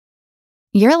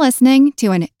You're listening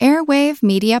to an Airwave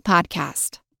Media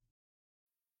Podcast.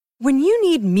 When you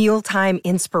need mealtime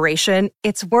inspiration,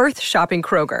 it's worth shopping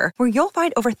Kroger, where you'll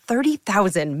find over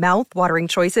 30,000 mouth-watering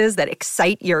choices that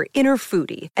excite your inner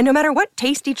foodie. And no matter what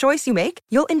tasty choice you make,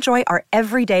 you'll enjoy our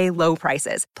everyday low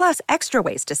prices, plus extra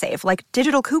ways to save, like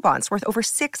digital coupons worth over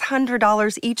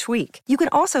 $600 each week. You can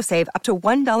also save up to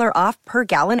 $1 off per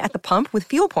gallon at the pump with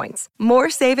fuel points.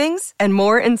 More savings and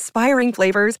more inspiring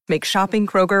flavors make shopping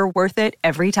Kroger worth it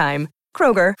every time.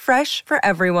 Kroger, fresh for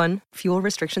everyone. Fuel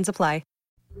restrictions apply.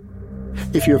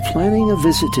 If you're planning a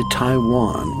visit to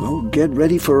Taiwan, well, get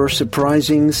ready for a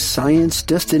surprising science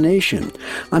destination.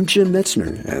 I'm Jim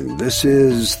Metzner, and this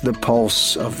is The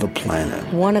Pulse of the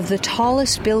Planet. One of the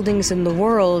tallest buildings in the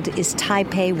world is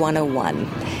Taipei 101.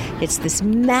 It's this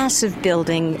massive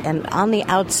building, and on the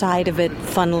outside of it,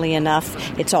 funnily enough,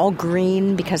 it's all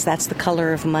green because that's the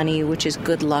color of money, which is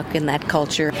good luck in that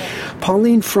culture.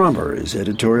 Pauline Frommer is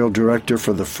editorial director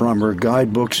for the Frommer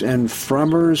Guidebooks and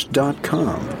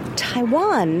Frommers.com.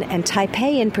 Taiwan, and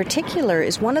Taipei in particular,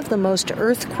 is one of the most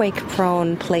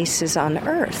earthquake-prone places on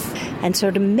Earth. And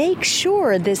so to make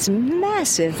sure this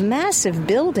massive, massive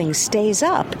building stays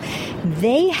up,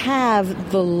 they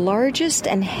have the largest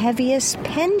and heaviest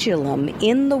pendulum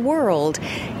in the world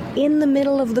in the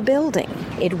middle of the building.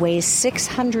 It weighs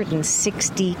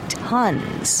 660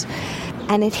 tons.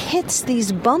 And it hits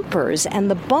these bumpers,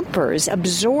 and the bumpers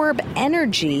absorb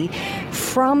energy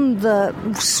from the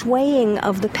swaying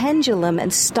of the pendulum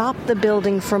and stop the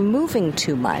building from moving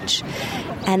too much.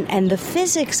 And the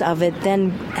physics of it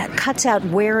then cuts out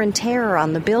wear and tear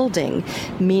on the building,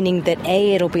 meaning that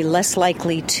A, it'll be less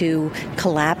likely to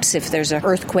collapse if there's an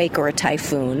earthquake or a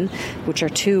typhoon, which are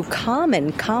two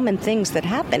common things that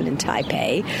happen in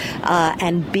Taipei,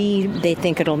 and B, they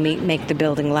think it'll make the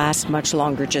building last much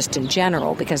longer just in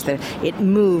general because it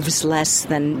moves less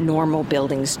than normal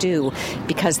buildings do,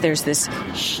 because there's this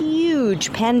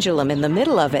huge pendulum in the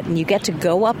middle of it, and you get to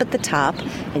go up at the top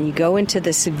and you go into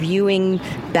this viewing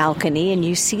balcony and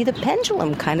you see the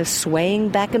pendulum kind of swaying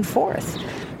back and forth.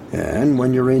 And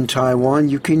when you're in Taiwan,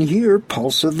 you can hear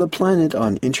Pulse of the Planet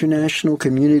on International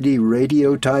Community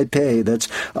Radio Taipei. That's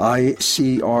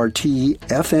ICRT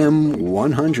FM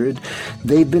 100.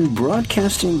 They've been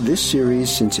broadcasting this series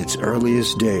since its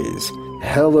earliest days.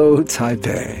 Hello,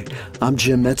 Taipei. I'm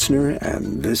Jim Metzner,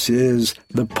 and this is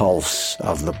The Pulse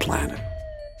of the Planet.